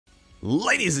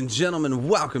Ladies and gentlemen,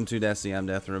 welcome to Destiny. I'm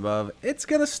Death and Above. It's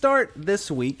going to start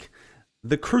this week,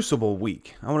 the Crucible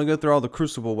week. I want to go through all the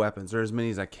Crucible weapons, or as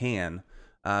many as I can,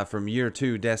 from Year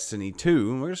 2, Destiny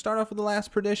 2. We're going to start off with the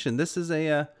last Perdition. This is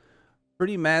a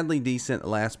pretty madly decent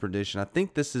last Perdition. I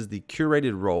think this is the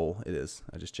curated role. It is.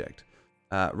 I just checked.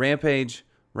 Rampage,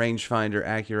 Rangefinder,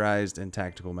 Accurized, and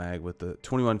Tactical Mag with the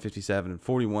 2157 and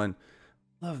 41.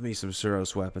 Love me some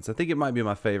Suros weapons. I think it might be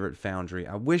my favorite Foundry.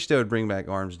 I wish they would bring back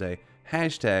Arms Day.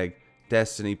 Hashtag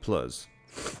Destiny Plus.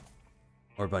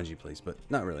 Or Bungie, please, but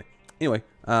not really. Anyway,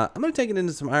 I'm going to take it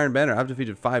into some Iron Banner. I've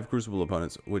defeated 5 Crucible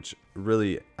opponents, which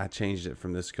really, I changed it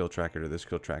from this kill tracker to this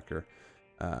kill tracker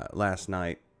last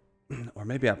night. Or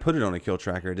maybe I put it on a kill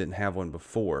tracker. I didn't have one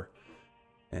before.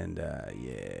 And,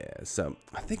 yeah. So,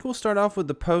 I think we'll start off with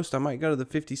the post. I might go to the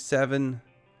 57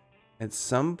 at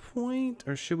some point.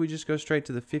 Or should we just go straight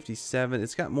to the 57?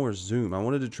 It's got more zoom. I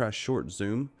wanted to try short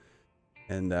zoom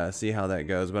and see how that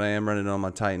goes. But I am running on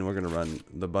my Titan. We're going to run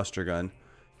the Buster Gun,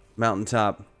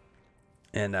 Mountaintop,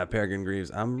 and Peregrine Greaves.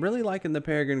 I'm really liking the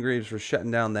Peregrine Greaves for shutting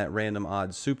down that random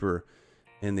odd super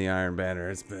in the Iron Banner.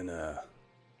 It's been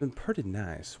pretty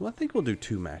nice. Well, I think we'll do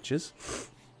 2 matches.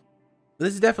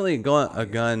 This is definitely a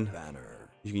gun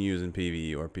you can use in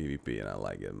PvE or PvP, and I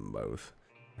like it in both.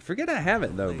 I forget I have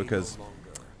it though, because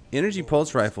energy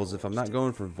pulse rifles, if I'm not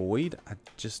going for void, I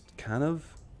just kind of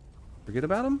forget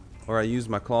about them. Or I use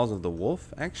my Claws of the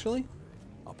Wolf, actually.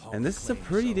 And this is a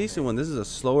pretty decent one. This is a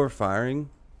slower firing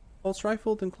pulse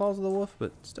rifle than Claws of the Wolf,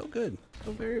 but still good.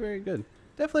 Still very, very good.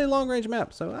 Definitely a long range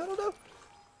map, so I don't know.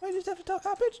 I just have to talk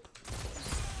high pitched.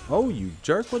 Oh, you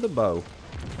jerk with a bow.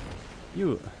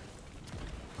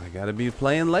 I gotta be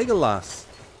playing Legolas.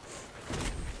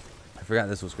 I forgot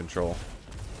this was control.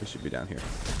 We should be down here.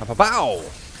 Pow, pow, pow!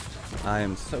 I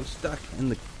am so stuck in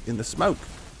the smoke.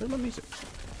 Where's my music?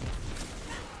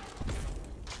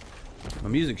 My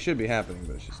music should be happening,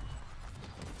 but it's just...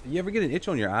 You ever get an itch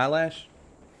on your eyelash?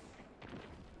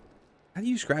 How do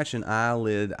you scratch an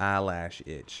eyelash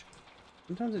itch?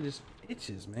 Sometimes it just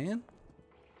itches, man.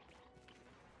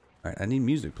 Alright, I need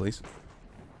music, please.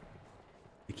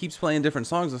 It keeps playing different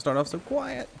songs that start off so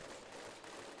quiet.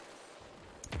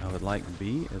 I would like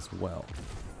B as well.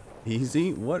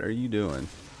 Easy, what are you doing?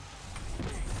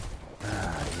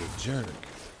 Ah, you jerk.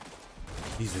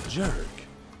 He's a jerk.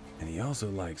 And he also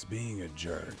likes being a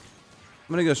jerk. I'm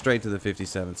going to go straight to the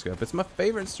 57 scope. It's my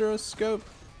favorite Suros scope.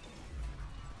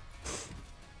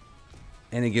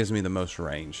 And it gives me the most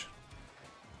range.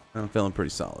 I'm feeling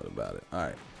pretty solid about it.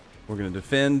 Alright. We're going to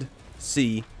defend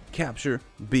C, capture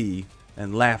B,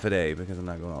 and laugh at A, because I'm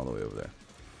not going all the way over there.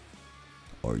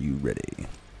 Are you ready?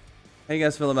 How you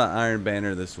guys feel about Iron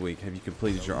Banner this week? Have you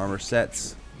completed your armor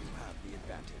sets?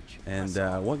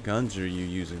 And what guns are you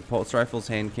using? Pulse rifles,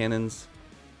 hand cannons?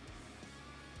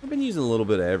 I've been using a little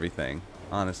bit of everything,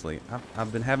 honestly.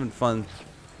 I've been having fun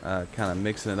kind of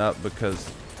mixing it up,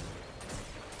 because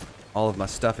all of my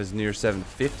stuff is near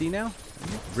 750 now.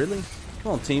 Really?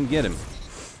 Come on, team, get him.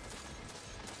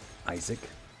 Isaac.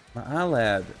 My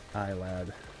eyelad.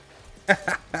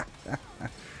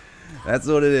 That's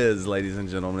what it is, ladies and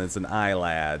gentlemen. It's an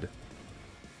eyelad.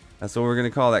 That's what we're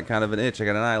going to call that kind of an itch. I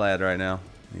got an eyelad right now.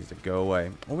 It needs to go away.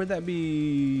 Or would that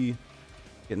be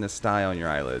getting a sty on your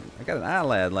eyelid? I got an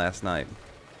eyelad last night.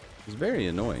 It was very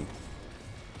annoying.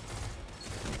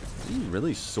 Are you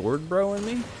really sword broing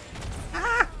me?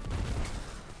 Ah!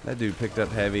 That dude picked up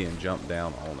heavy and jumped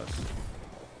down on us.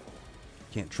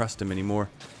 Can't trust him anymore.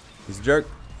 He's a jerk.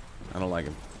 I don't like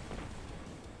him.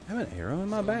 I have an arrow in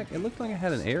my back? It looked like I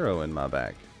had an arrow in my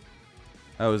back.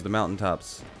 Oh, it was the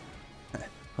mountaintops.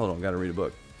 Hold on, gotta read a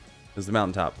book. It was the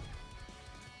mountaintop.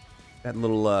 That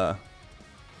little, the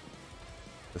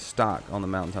stock on the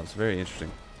mountaintop's very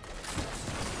interesting.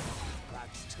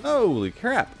 Holy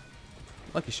crap.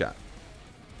 Lucky shot.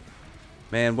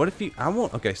 Man, what if you... I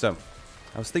won't... Okay, so,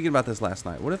 I was thinking about this last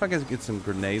night. What if I guys get some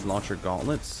grenade launcher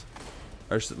gauntlets?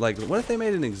 Or, like, what if they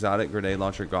made an exotic grenade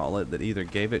launcher gauntlet that either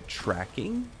gave it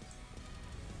tracking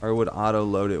or would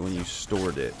auto-load it when you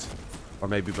stored it? Or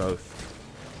maybe both.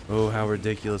 Oh, how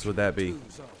ridiculous would that be?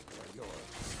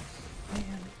 Man.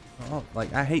 Oh,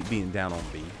 like, I hate being down on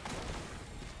B.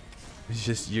 It's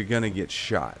just, you're gonna get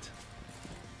shot.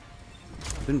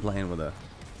 I've been playing with a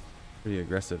pretty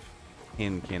aggressive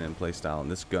hand cannon playstyle,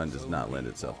 and this gun does not lend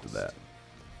itself to that.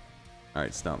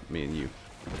 Alright, Stump, me and you.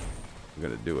 We're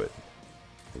gonna do it.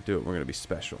 We'll do it. We're gonna be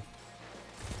special.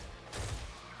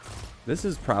 This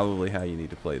is probably how you need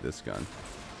to play this gun.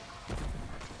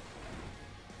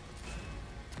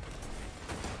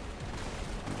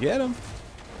 Get him.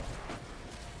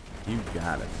 You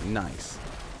got it. Nice.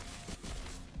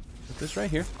 Put this right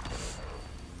here.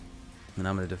 And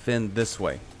I'm going to defend this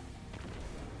way.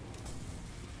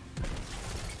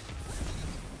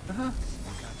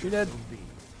 You're dead.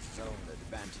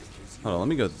 Hold on, let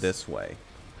me go this way.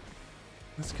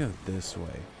 Let's go this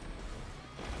way.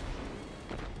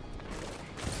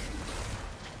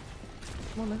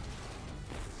 Come on, man.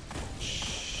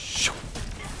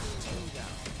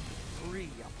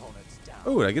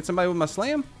 Oh, did I get somebody with my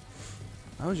slam?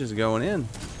 I was just going in.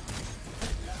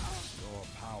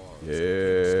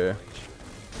 Yeah.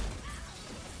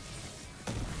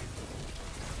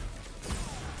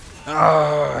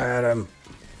 Oh, I had him.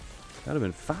 That would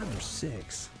have been 5 or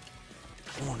 6.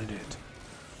 I wanted it.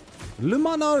 Le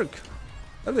Monarch. That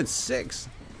would have been 6.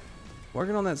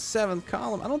 Working on that 7th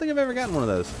column. I don't think I've ever gotten one of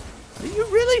those. Are you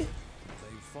really?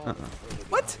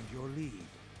 What?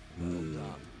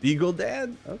 Eagle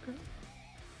Dad? Okay.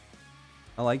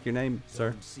 I like your name,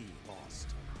 sir.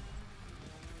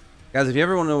 Guys, if you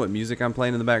ever want to know what music I'm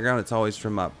playing in the background, it's always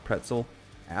from my Pretzel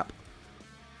app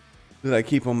that I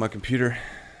keep on my computer.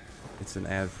 It's an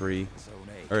ad-free,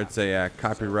 or it's a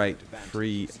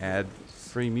copyright-free,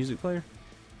 ad-free music player.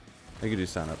 You can do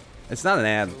sign up. It's not an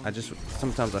ad.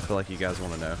 Sometimes I feel like you guys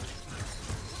want to know.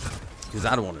 Because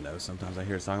I don't want to know. Sometimes I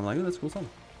hear a song, I'm like, oh, that's a cool song.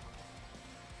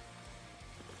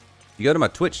 You go to my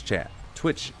Twitch chat,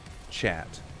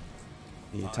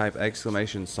 and you type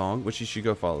 !song, which you should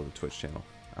go follow the Twitch channel.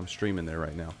 I'm streaming there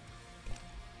right now,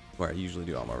 where I usually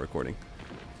do all my recording.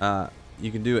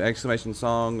 You can do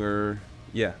 !song or,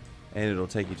 yeah, and it'll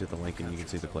take you to the link and you can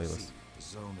see the playlist.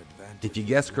 If you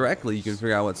guess correctly, you can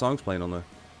figure out what song's playing on the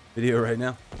video right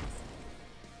now.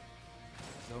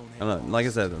 I don't know, like I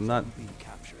said, I'm not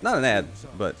an ad,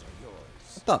 but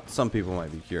I thought some people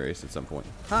might be curious at some point.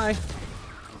 Hi.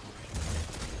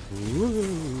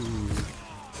 Woo.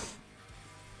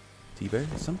 T-Bear.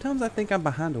 Sometimes I think I'm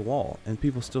behind a wall and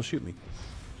people still shoot me.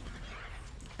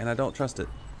 And I don't trust it.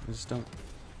 I just don't.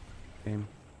 Game.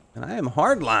 And I am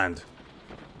hardlined.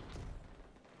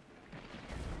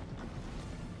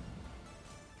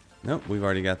 Nope, we've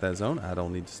already got that zone. I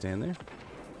don't need to stand there.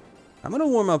 I'm gonna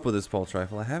warm up with this pulse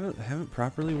rifle. I haven't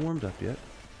properly warmed up yet.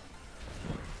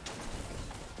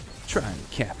 Try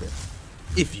and cap it,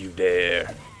 if you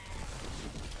dare.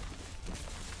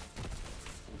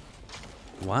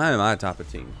 Why am I top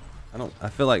of team? I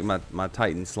feel like my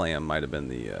Titan Slam might have been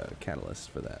the catalyst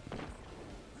for that.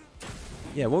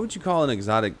 Yeah, what would you call an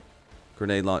exotic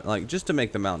grenade launch? Like, just to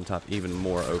make the mountaintop even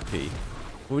more OP.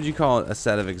 What would you call a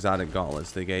set of exotic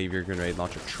gauntlets that gave your grenade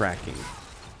launcher tracking?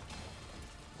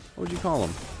 What would you call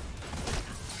them?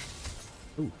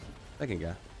 Ooh, second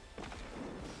guy.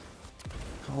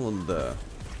 Call them the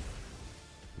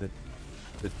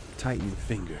Titan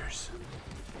fingers.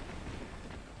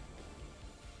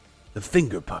 The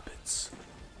finger puppets.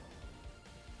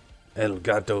 El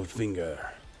gato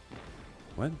finger.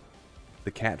 What?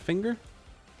 The cat finger?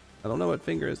 I don't know what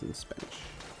finger is in Spanish.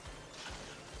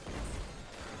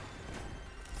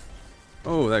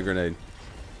 Oh, that grenade.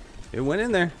 It went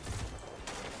in there.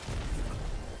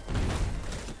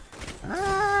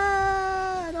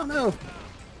 Ah, I don't know.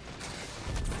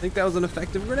 I think that was an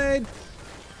effective grenade.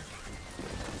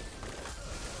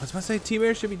 I was about to say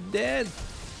T-Bear should be dead.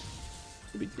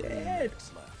 Should be dead.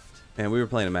 And we were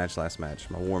playing a match last match,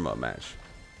 my warm-up match.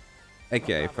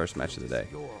 AKA first match of the day.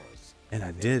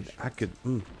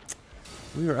 And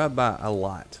we were up by a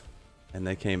lot. And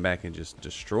they came back and just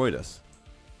destroyed us.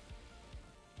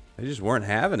 They just weren't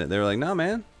having it. They were like, nah,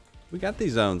 man, we got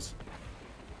these zones.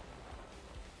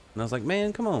 And I was like,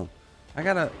 man, come on. I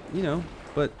gotta, you know,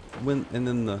 but ooh,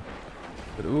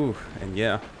 and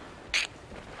yeah.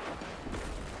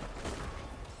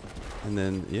 And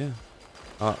then, yeah.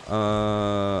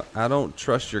 I don't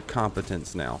trust your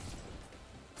competence now.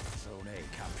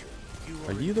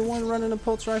 Are you the one running a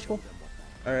pulse rifle?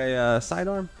 Or a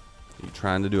sidearm? Are you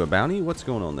trying to do a bounty? What's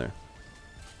going on there?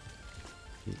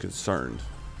 I'm concerned.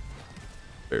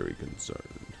 Very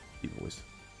concerned. Deep voice.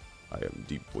 I am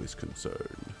deep voice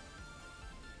concerned.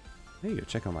 I need to go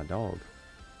check on my dog.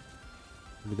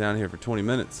 I've been down here for 20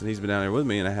 minutes and he's been down here with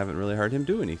me and I haven't really heard him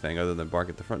do anything other than bark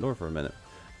at the front door for a minute.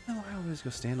 No, I always go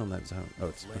stand on that zone. Oh,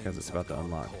 it's because it's about to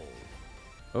unlock.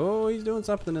 Oh, he's doing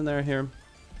something in there. I hear him.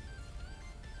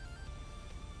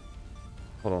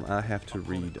 Hold on, I have to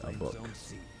read a book.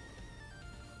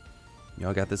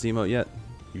 Y'all got this emote yet?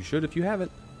 You should if you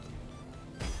haven't.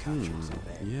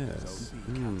 Yes.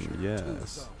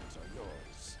 Yes.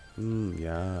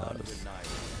 Yes.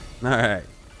 Alright.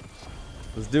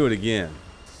 Let's do it again.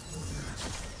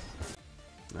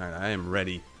 Alright, I am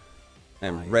ready. I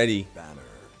am ready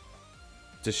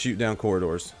to shoot down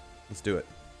corridors. Let's do it.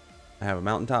 I have a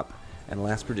mountaintop. And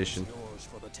last Perdition.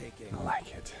 I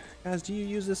like it. Guys, do you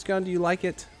use this gun? Do you like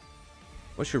it?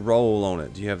 What's your roll on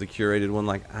it? Do you have the curated one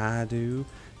like I do?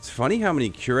 It's funny how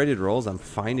many curated rolls I'm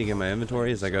finding in my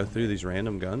inventory as I go through these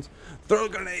random guns. Throw a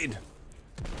grenade!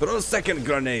 Throw a second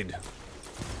grenade!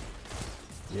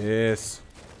 Yes.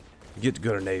 Get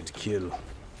grenade kill.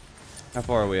 How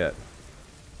far are we at?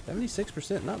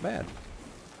 76%, not bad.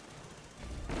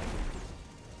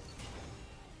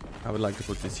 I would like to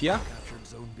put this here.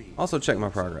 Also check my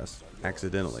progress,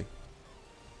 accidentally.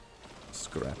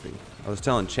 Scrappy. I was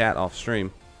telling chat off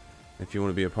stream, if you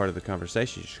want to be a part of the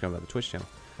conversation, you should come by the Twitch channel.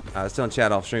 I was telling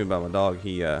chat off stream about my dog.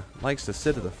 He likes to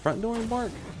sit at the front door and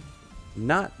bark.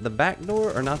 Not the back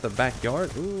door or not the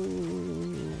backyard.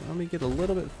 Ooh, let me get a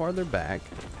little bit farther back.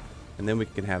 And then we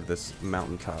can have this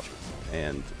mountaintop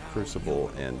and crucible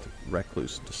and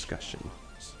recluse discussion.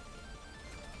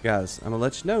 Guys, I'm going to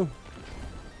let you know.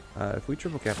 If we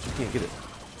triple cap, you can't get it.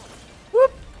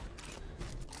 Whoop!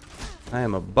 I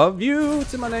am above you.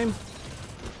 It's in my name.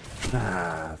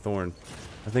 Ah, Thorn.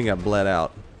 I think I bled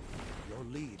out.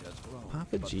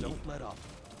 Papa G.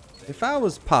 If I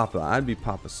was Papa, I'd be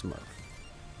Papa Smurf.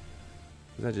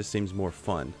 That just seems more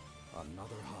fun.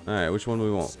 Alright, which one do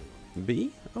we want?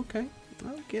 B? Okay.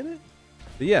 I'll get it.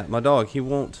 But yeah, my dog, he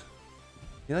won't.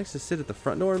 He likes to sit at the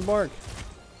front door and bark.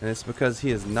 And it's because he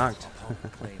has knocked.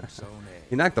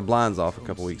 He knocked the blinds off a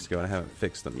couple weeks ago and I haven't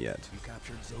fixed them yet.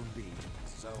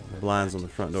 The blinds on the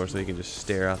front door so he can just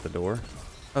stare out the door.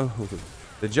 Oh,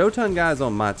 the Jotun guy's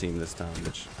on my team this time,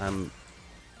 which I'm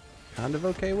kind of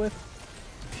okay with.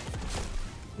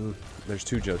 There's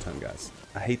two Jotun guys.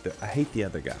 I hate the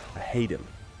other guy. I hate him.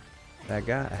 That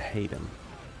guy, I hate him.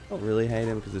 I don't really hate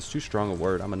him because it's too strong a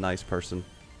word. I'm a nice person.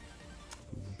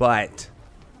 But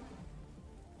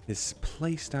his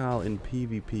playstyle in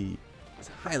PvP is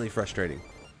highly frustrating.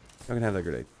 Y'all can have that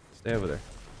grenade. Stay over there.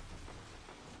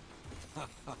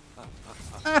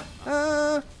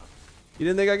 You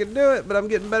didn't think I could do it, but I'm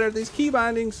getting better at these key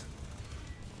bindings.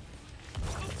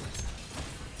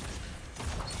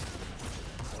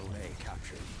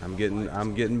 I'm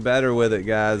getting better with it,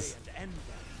 guys.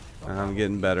 I'm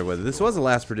getting better with it. This was the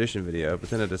last Perdition video, but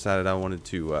then I decided I wanted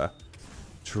to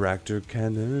tractor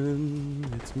cannon.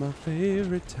 It's my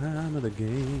favorite time of the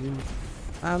game.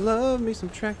 I love me some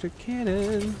tractor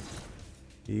cannon.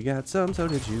 You got some, so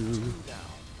did you.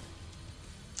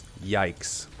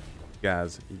 Yikes.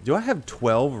 Guys, do I have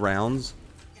 12 rounds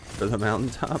for the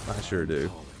mountaintop? I sure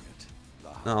do.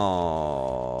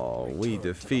 Oh, we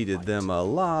defeated them a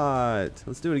lot.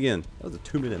 Let's do it again. That was a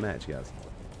 2-minute match, guys.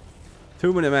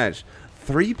 2-minute match.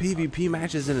 3 PvP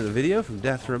matches in a video from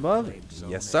Death from Above.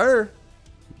 Yes, sir.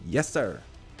 Yes, sir.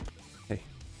 Hey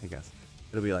guys.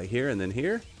 It'll be like here and then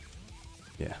here.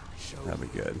 Yeah, that'll be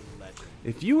good.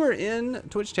 If you were in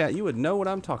Twitch chat, you would know what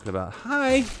I'm talking about.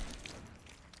 Hi.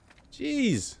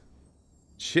 Jeez.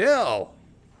 Chill.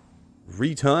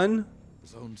 Retun.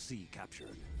 Zone C captured.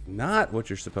 Not what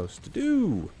you're supposed to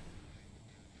do.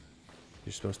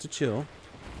 You're supposed to chill.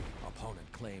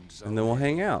 Opponent claimed zone and then we'll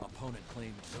hang out. Opponent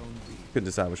claimed zone B. Couldn't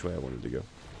decide which way I wanted to go.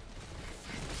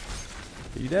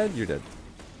 Are you dead? You're dead.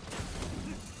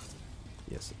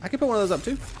 Yes. I can put one of those up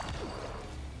too.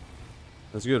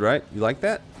 That's good, right? You like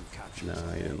that? No,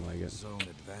 I didn't like it. Zone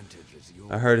advantage is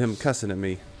yours. I heard him cussing at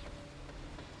me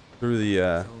through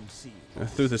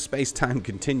the space-time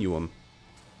continuum.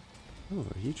 Oh,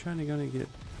 are you trying to get?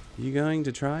 Are you going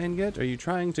to try and get? Are you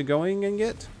trying to going and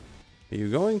get? Are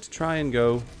you going to try and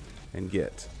go and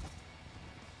get?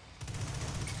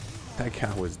 That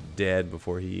guy was dead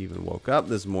before he even woke up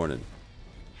this morning.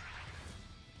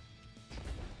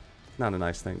 Not a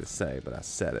nice thing to say, but I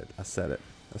said it. I said it.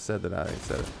 I said that I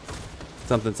said it.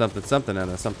 Something, something, something,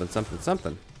 and a something, something,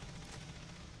 something.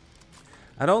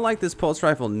 I don't like this pulse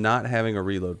rifle not having a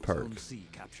reload perk.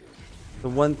 The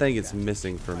one thing it's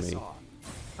missing for me.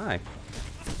 Hi.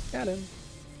 Got him.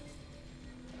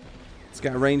 It's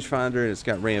got rangefinder and it's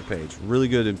got rampage. Really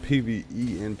good in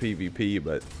PvE and PvP,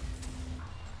 but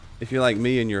if you're like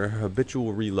me and you're a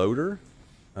habitual reloader,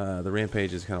 the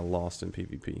rampage is kind of lost in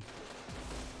PvP.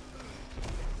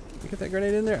 You get that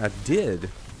grenade in there? I did.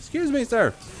 Excuse me,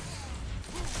 sir.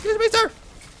 Excuse me, sir.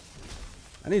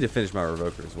 I need to finish my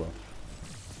revoker as well.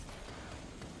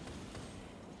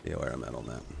 Yeah, where I'm at on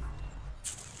that.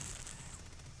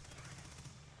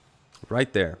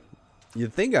 Right there.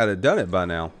 You'd think I'd have done it by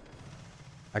now.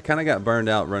 I kind of got burned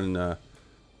out running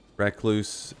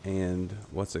Recluse and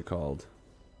what's it called?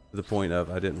 To the point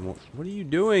of I didn't want... What are you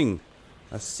doing?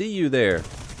 I see you there.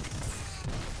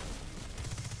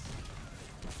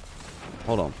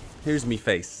 Hold on. Here's me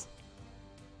face.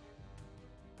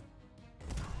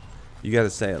 You gotta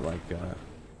say it like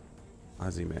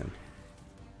Ozzy man.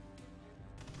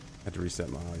 I had to reset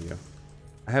my audio.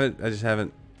 I just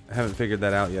haven't figured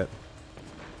that out yet.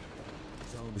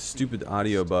 The stupid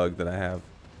audio bug that I have.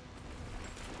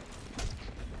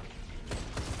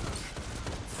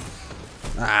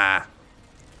 Ah!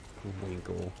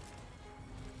 Winkle.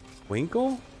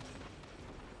 Winkle?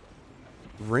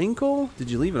 Wrinkle? Did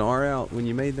you leave an R out when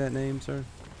you made that name, sir?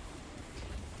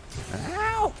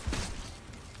 Ow!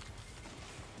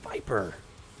 Viper.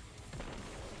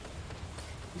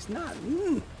 He's not.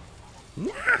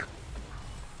 Nah.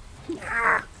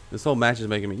 Nah. This whole match is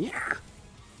making me yeah.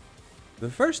 The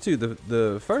first two,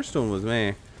 the first one was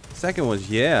man. The second was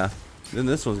yeah. Then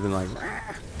this one's been like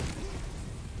ah.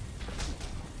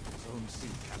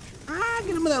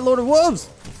 Get him with that Lord of Wolves.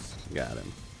 Got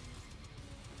him.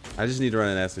 I just need to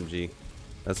run an SMG.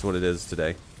 That's what it is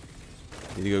today.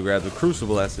 Need to go grab the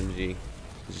Crucible SMG.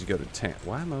 Just go to tank.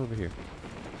 Why am I over here?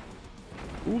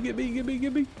 Ooh, get me, get me,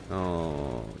 get me.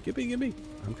 Oh, get me, get me.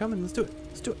 I'm coming. Let's do it.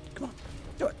 Let's do it. Come on.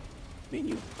 Do it. Me and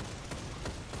you.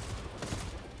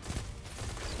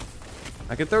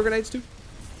 I can throw grenades too.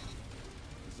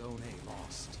 Zone A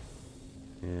lost.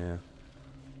 Yeah.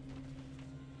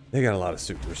 They got a lot of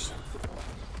supers.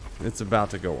 It's about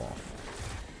to go off.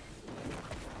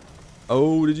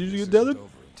 Oh, did you get deaded?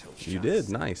 You did.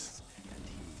 Nice.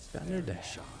 Got there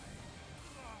dash.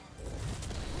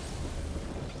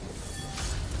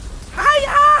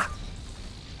 Hiya!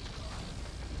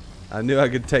 I knew I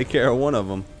could take care of one of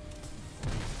them.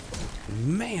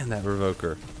 Man, that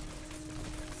revoker.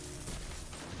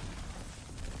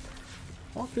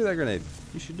 Walk through that grenade.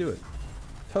 You should do it.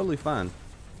 Totally fine.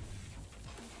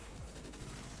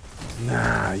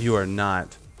 Nah, you are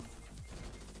not.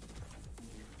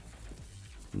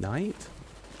 Night?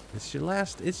 It's your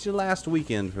last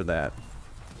weekend for that.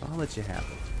 I'll let you have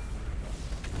it.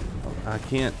 Oh, I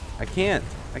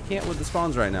can't with the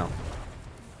spawns right now.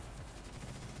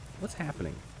 What's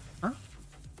happening? Huh?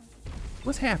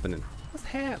 What's happening? What's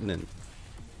happening?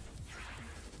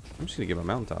 I'm just gonna get my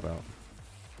mountaintop out.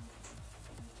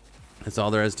 That's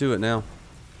all there is to it now.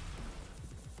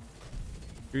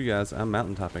 Screw you guys, I'm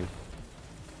mountaintopping.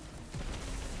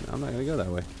 No, I'm not gonna go that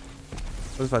way.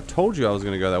 What if I told you I was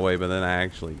gonna go that way, but then I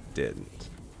actually didn't?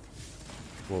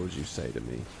 What would you say to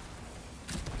me?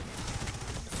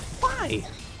 Why?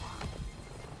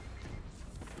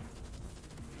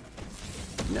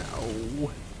 No.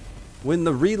 When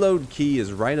the reload key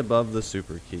is right above the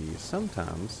super key,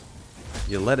 sometimes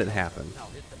you let it happen.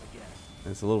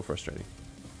 And it's a little frustrating.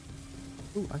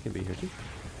 Ooh, I can be here too.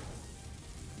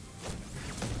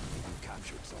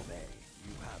 Captured Zone A.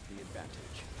 You have the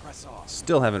advantage. Press on.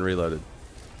 Still haven't reloaded.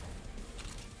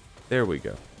 There we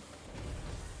go.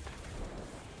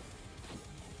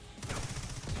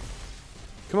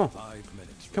 Come on. 5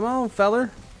 minutes. Come on, feller.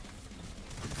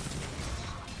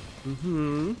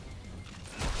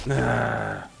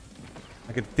 Ah,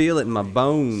 I could feel it in my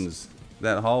bones.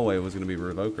 That hallway was going to be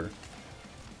Revoker.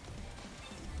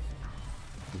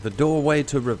 The Doorway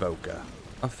to Revoker.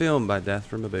 A film by Death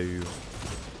from Above. Are you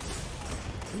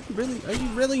really? Are you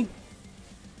really?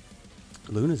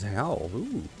 Luna's Howl.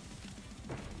 Ooh.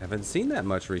 Haven't seen that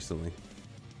much recently.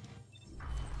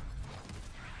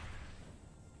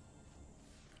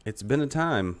 It's been a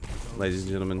time, ladies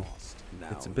and gentlemen.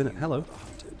 It's been a... Hello.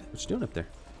 What you doing up there?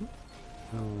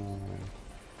 Oh,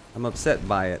 I'm upset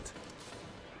by it.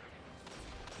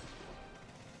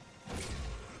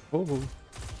 Oh,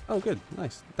 oh, good,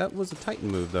 nice. That was a Titan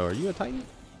move, though. Are you a Titan?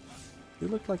 You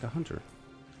look like a hunter.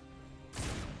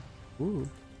 Ooh.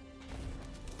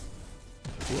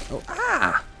 Oh,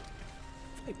 ah!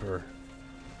 Viper.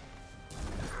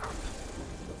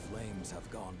 The flames have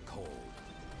gone cold.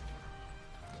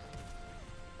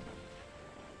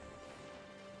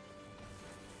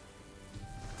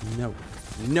 No,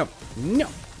 no, no,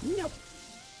 no.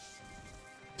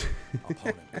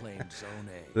 Opponent claimed Zone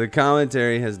A. The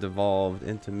commentary has devolved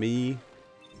into me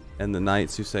and the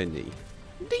knights who say knee.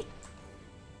 Knee.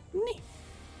 Knee.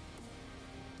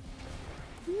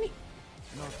 Knee.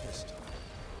 Not this time.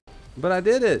 But I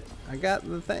did it. I got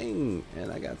the thing,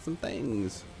 and I got some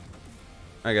things.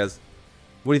 Alright, guys.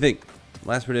 What do you think?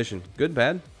 Last Perdition. Good,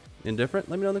 bad, indifferent?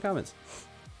 Let me know in the comments.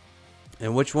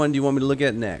 And which one do you want me to look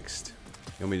at next?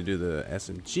 You want me to do the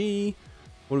SMG?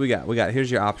 What do we got? We got, here's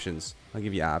your options. I'll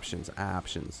give you options.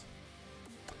 Options.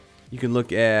 You can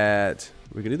look at,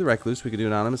 we can do the Recluse, we can do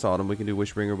Anonymous Autumn, we can do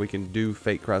Wishbringer, we can do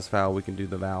Fate Crossfowl, we can do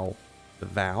the Vow. The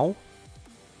Vow?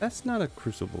 That's not a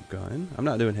Crucible gun. I'm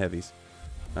not doing heavies.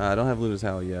 I don't have Luna's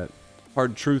Howl yet.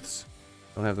 Hard Truths.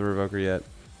 Don't have the Revoker yet.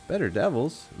 Better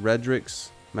Devils. Redrix.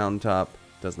 Mountaintop.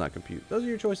 Does not compute. Those are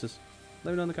your choices.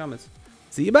 Let me know in the comments.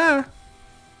 See you, bye!